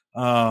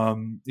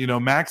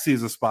 Maxey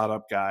is a spot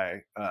up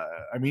guy.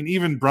 I mean,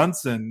 even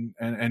Brunson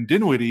and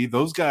Dinwiddie,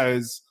 those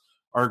guys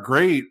are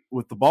great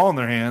with the ball in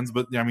their hands.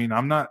 But I mean,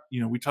 I'm not.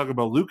 We talk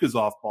about Luka's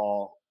off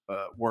ball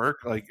work.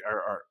 Like,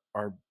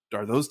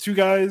 are those two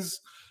guys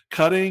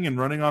cutting and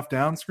running off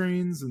down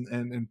screens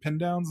and pin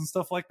downs and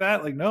stuff like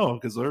that? Like, no,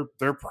 because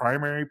they're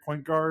primary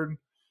point guard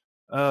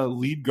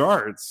lead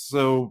guards.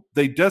 So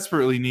they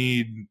desperately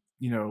need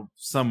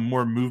some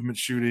more movement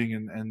shooting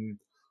and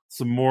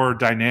some more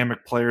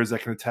dynamic players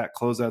that can attack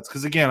closeouts.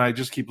 Because again, I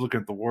just keep looking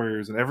at the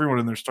Warriors, and everyone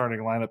in their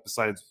starting lineup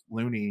besides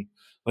Looney,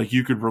 like,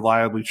 you could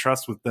reliably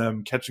trust with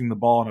them catching the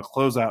ball in a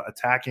closeout,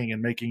 attacking and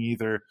making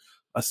either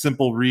a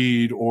simple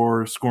read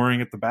or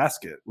scoring at the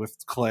basket with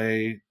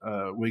Clay,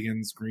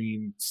 Wiggins,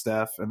 Green,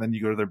 Steph, and then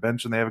you go to their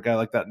bench and they have a guy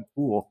like that in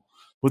Poole.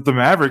 With the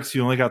Mavericks,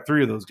 you only got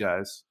 3 of those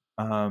guys.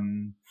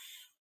 And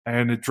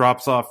it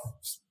drops off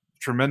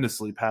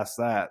tremendously past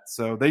that.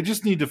 So they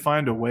just need to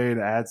find a way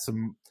to add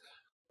some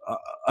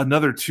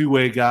another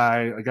two-way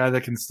guy, a guy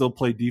that can still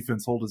play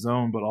defense, hold his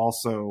own, but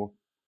also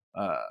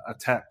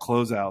attack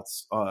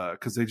closeouts,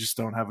 because they just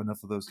don't have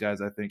enough of those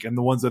guys, I think. And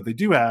the ones that they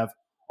do have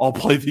all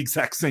play the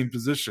exact same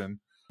position.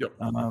 Yep.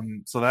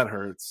 So that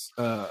hurts.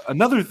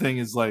 Another thing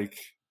is, like,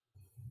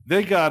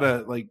 we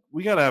gotta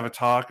have a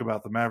talk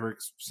about the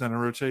Mavericks center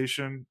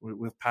rotation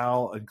with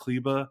Powell and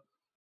Kleber.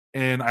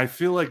 And I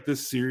feel like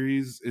this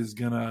series is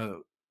gonna,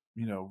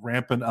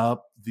 ramping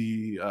up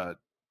the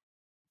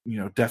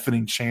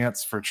deafening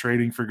chance for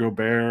trading for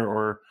Gobert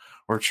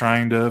or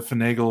trying to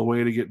finagle a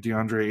way to get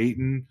DeAndre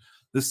Ayton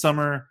this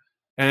summer.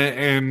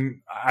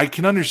 And I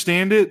can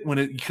understand it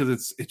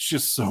because it's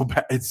just so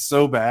bad. It's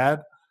so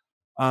bad.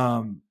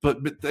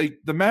 But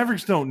the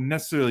Mavericks don't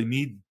necessarily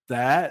need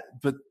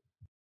that, but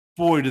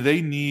boy, do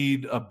they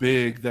need a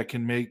big that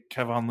can make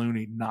Kevon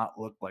Looney not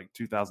look like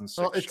 2006.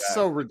 Well, it's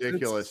so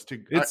ridiculous.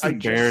 It's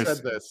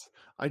embarrassing.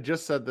 I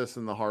just said this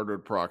in the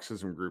Hardwood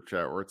Paroxysm group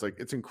chat, where it's like,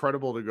 it's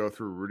incredible to go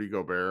through Rudy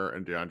Gobert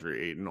and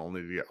DeAndre Ayton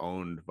only to get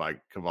owned by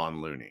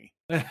Kevon Looney.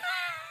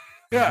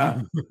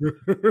 Yeah.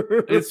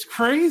 It's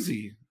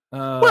crazy.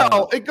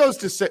 Well, it goes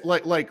to say,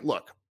 like,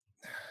 look,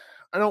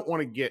 I don't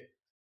want to get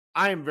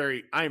I'm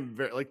very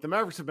like the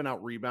Mavericks have been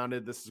out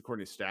rebounded. This is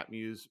according to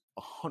StatMuse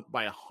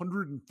by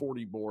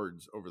 140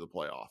 boards over the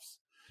playoffs.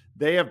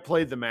 They have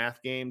played the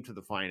math game to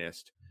the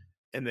finest,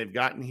 and they've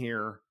gotten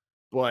here.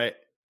 But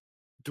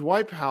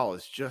Dwight Powell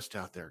is just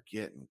out there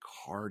getting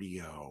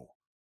cardio.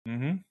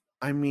 Mm-hmm.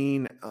 I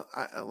mean,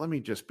 let me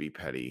just be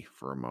petty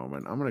for a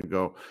moment. I'm going to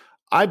go.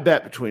 I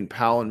bet between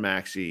Powell and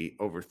Maxey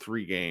over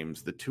 3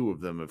 games, the two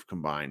of them have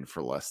combined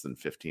for less than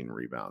 15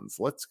 rebounds.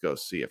 Let's go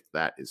see if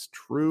that is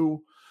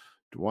true.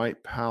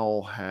 Dwight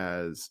Powell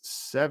has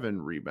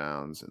 7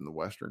 rebounds in the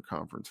Western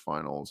Conference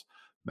Finals.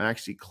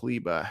 Maxi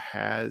Kleber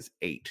has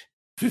 8.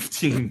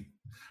 15.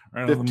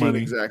 Right 15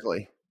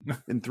 exactly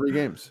in 3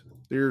 games.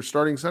 They're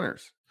starting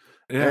centers.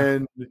 Yeah.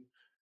 And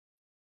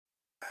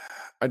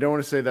I don't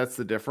want to say that's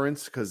the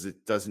difference because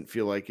it doesn't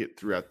feel like it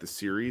throughout the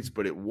series,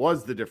 but it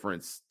was the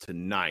difference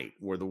tonight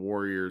where the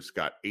Warriors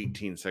got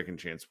 18 second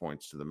chance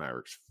points to the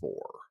Mavericks 4.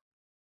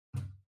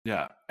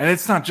 Yeah. And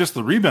it's not just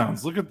the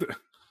rebounds. Look at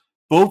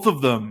both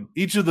of them.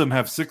 Each of them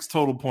have 6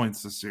 total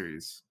points this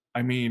series.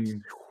 I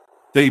mean,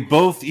 they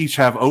both each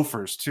have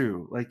offers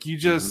too. Like you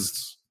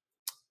just,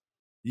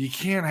 you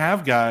can't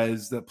have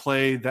guys that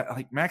play that.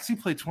 Like Maxey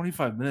played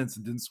 25 minutes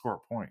and didn't score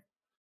a point.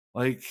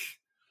 Like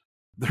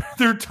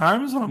there are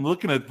times when I'm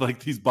looking at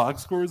like these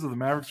box scores of the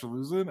Mavericks are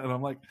losing, and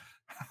I'm like,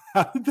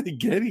 how did they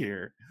get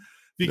here?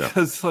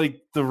 Because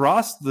like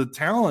the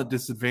talent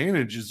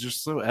disadvantage is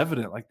just so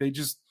evident. Like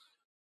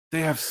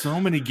they have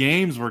so many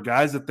games where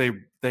guys that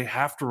they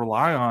have to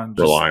rely on.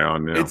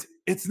 Yeah.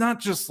 It's not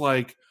just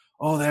like,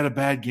 oh, they had a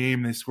bad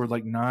game, they scored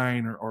like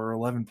 9 or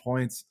 11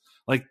 points.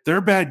 Like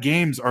their bad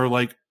games are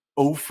like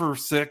 0 for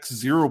 6,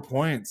 0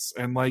 points,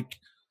 and like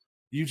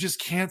you just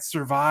can't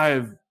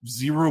survive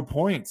 0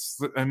 points.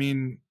 I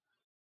mean,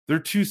 their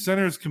 2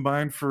 centers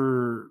combined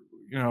for,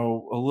 a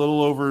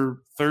little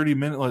over 30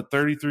 minutes, like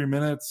 33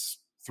 minutes,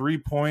 3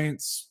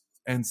 points,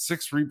 and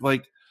 6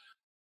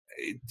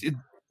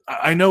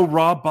 I know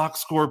raw box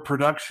score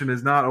production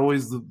is not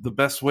always the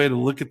best way to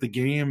look at the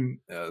game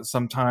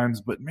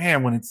sometimes, but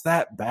man, when it's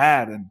that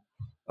bad and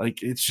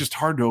like it's just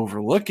hard to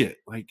overlook it.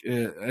 Like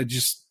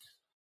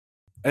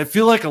I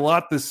feel like a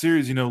lot this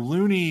series,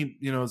 Looney,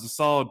 is a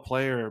solid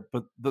player,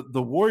 but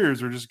the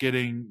Warriors are just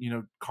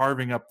getting,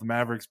 carving up the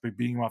Mavericks by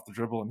beating him off the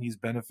dribble, and he's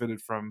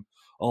benefited from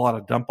a lot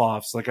of dump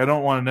offs. Like I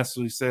don't want to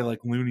necessarily say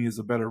like Looney is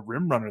a better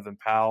rim runner than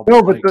Powell.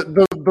 No, but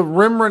the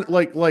rim run,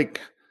 like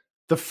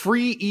the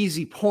free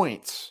easy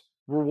points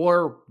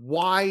were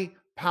why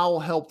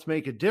Powell helped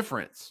make a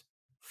difference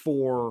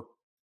for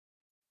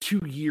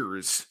 2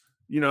 years,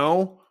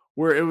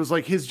 where it was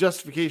like his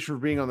justification for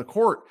being on the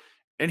court,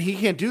 and he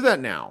can't do that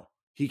now.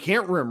 He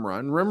can't rim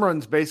run. Rim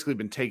run's basically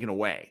been taken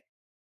away.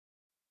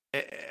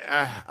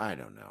 I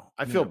don't know.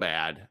 I feel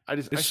bad.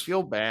 I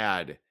feel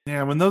bad.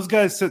 Yeah, when those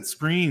guys set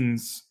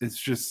screens, it's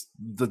just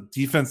the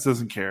defense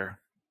doesn't care.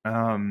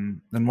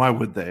 And why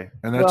would they?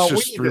 And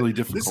that's really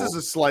difficult. This is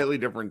a slightly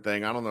different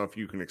thing. I don't know if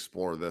you can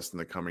explore this in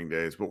the coming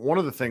days, but one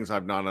of the things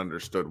I've not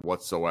understood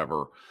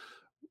whatsoever,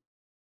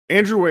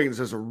 Andrew Wiggins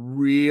does a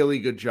really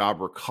good job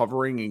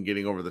recovering and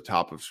getting over the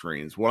top of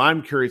screens. What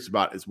I'm curious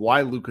about is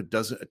why Luka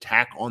doesn't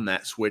attack on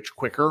that switch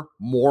quicker,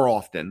 more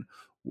often.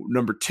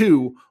 Number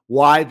 2,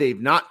 why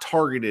they've not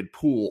targeted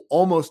Poole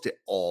almost at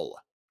all.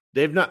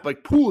 They've not,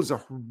 like, Poole is a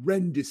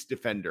horrendous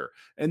defender,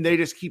 and they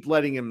just keep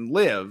letting him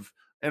live,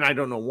 and I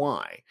don't know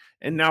why.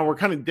 And now we're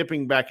kind of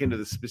dipping back into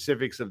the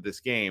specifics of this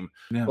game.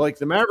 Yeah. Like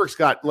the Mavericks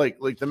got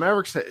the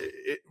Mavericks.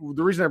 The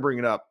reason I bring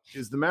it up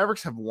is the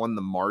Mavericks have won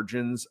the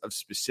margins of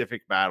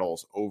specific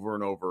battles over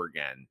and over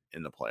again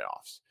in the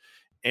playoffs.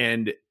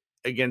 And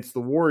against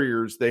the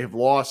Warriors, they have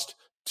lost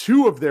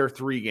 2 of their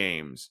 3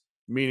 games,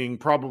 meaning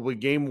probably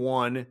game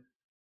 1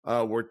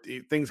 where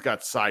things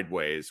got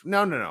sideways.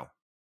 No.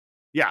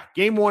 Yeah,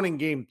 game 1 and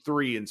game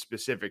 3 in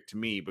specific to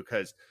me,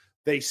 because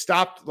they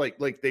stopped,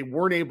 like they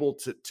weren't able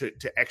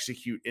to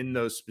execute in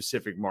those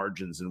specific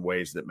margins in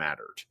ways that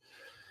mattered.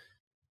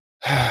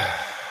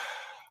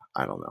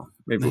 I don't know.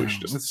 Maybe we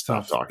should just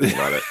stop talking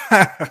about it.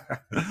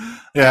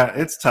 Yeah,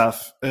 it's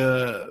tough.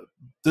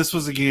 This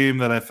was a game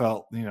that I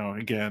felt,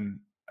 again,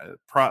 the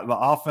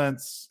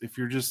offense, if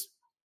you're just,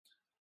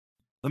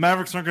 the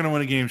Mavericks aren't going to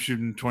win a game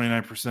shooting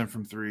 29%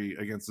 from 3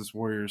 against this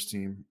Warriors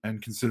team,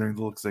 and considering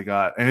the looks they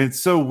got. And it's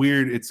so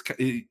weird.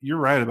 You're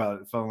right about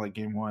it. It felt like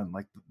game 1.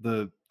 Like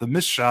the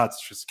missed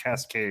shots just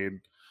cascade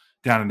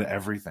down into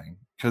everything,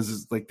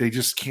 because like they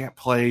just can't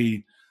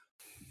play.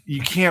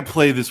 You can't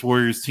play this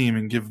Warriors team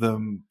and give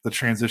them the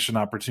transition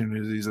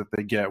opportunities that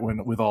they get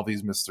with all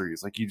these missed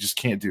threes. Like you just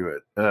can't do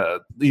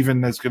it.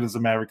 Even as good as the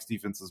Mavericks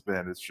defense has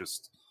been, it's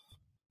just,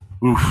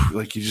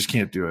 like you just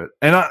can't do it.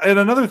 And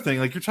another thing,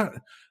 like you're talking,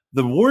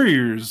 the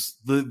Warriors,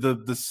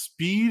 the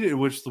speed at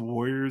which the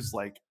Warriors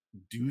like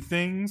do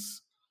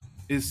things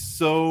is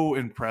so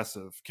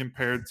impressive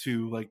compared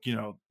to, like,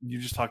 you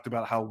just talked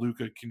about how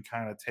Luka can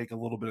kind of take a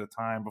little bit of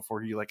time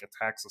before he like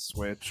attacks a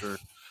switch or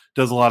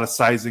does a lot of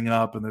sizing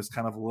up, and there's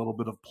kind of a little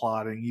bit of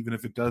plotting, even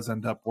if it does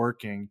end up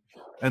working.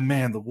 And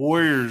man, the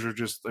Warriors are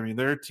just,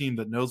 they're a team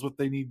that knows what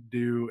they need to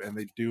do, and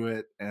they do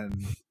it,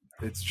 and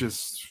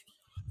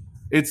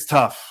it's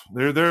tough.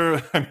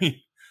 They're I mean,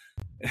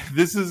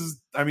 this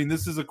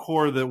is a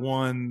core that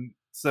won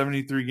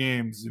 73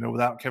 games,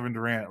 without Kevin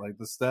Durant. Like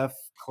the Steph,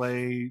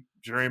 Clay,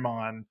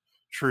 Draymond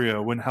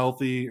trio, when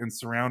healthy and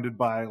surrounded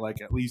by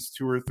like at least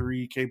 2 or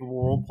 3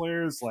 capable role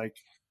players, like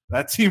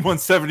that team won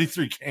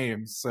 73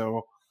 games.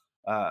 So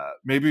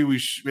maybe we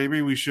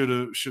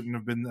shouldn't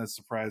have been as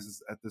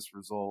surprised at this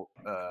result,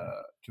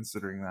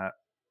 considering that.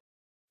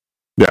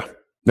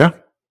 Yeah.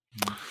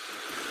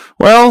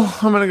 Well,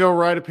 I'm going to go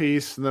write a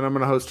piece, and then I'm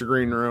going to host a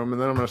green room,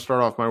 and then I'm going to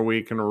start off my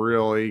week in a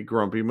really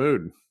grumpy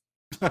mood.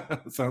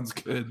 Sounds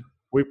good.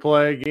 We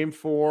play Game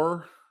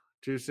 4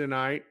 Tuesday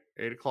night,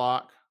 8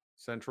 o'clock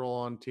Central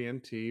on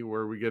TNT,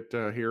 where we get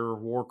to hear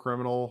war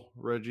criminal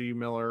Reggie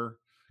Miller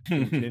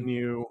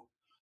continue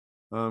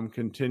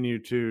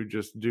to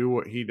just do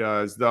what he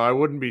does. Though I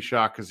wouldn't be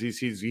shocked because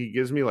he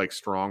gives me like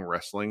strong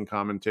wrestling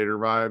commentator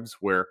vibes,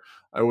 where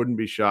I wouldn't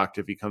be shocked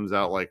if he comes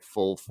out like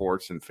full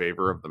force in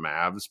favor of the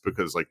Mavs,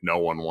 because like no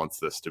one wants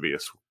this to be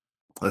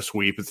a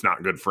sweep. It's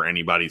not good for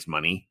anybody's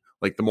money.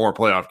 Like the more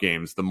playoff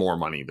games, the more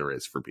money there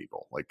is for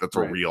people. Like that's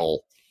a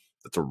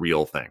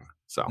real thing.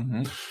 So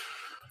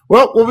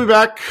Well, we'll be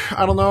back.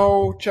 I don't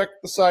know. Check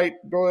the site.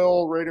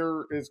 Doyle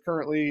Rader is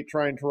currently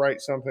trying to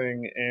write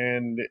something,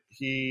 and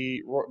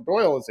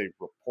Doyle is a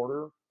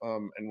reporter.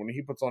 And when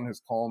he puts on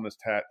his columnist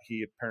hat,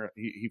 he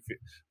apparently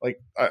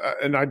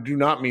and I do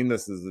not mean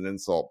this as an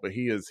insult, but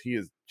he is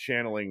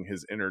channeling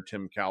his inner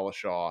Tim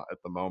Calishaw at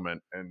the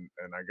moment, and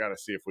I got to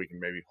see if we can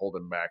maybe hold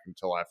him back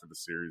until after the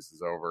series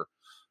is over.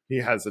 He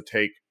has a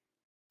take.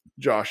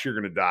 Josh, you're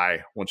going to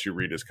die once you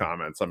read his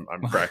comments. I'm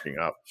cracking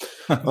up.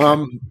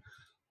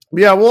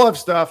 Yeah, we'll have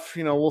stuff.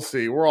 We'll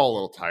see. We're all a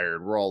little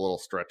tired. We're all a little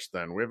stretched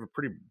thin. We have a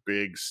pretty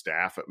big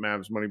staff at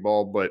Mavs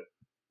Moneyball, but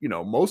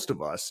most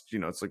of us,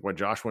 it's like when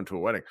Josh went to a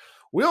wedding.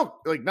 We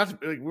all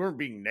we weren't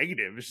being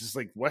negative. It's just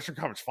like Western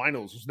Conference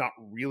Finals was not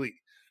really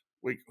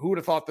like, who would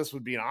have thought this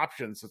would be an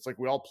option? So it's like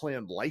we all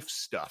planned life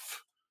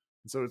stuff.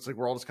 And so it's like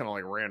we're all just kind of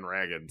like ran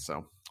ragged.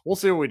 So we'll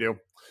see what we do.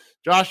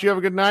 Josh, you have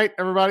a good night.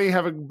 Everybody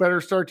have a better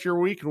start to your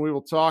week, and we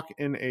will talk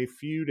in a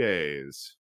few days.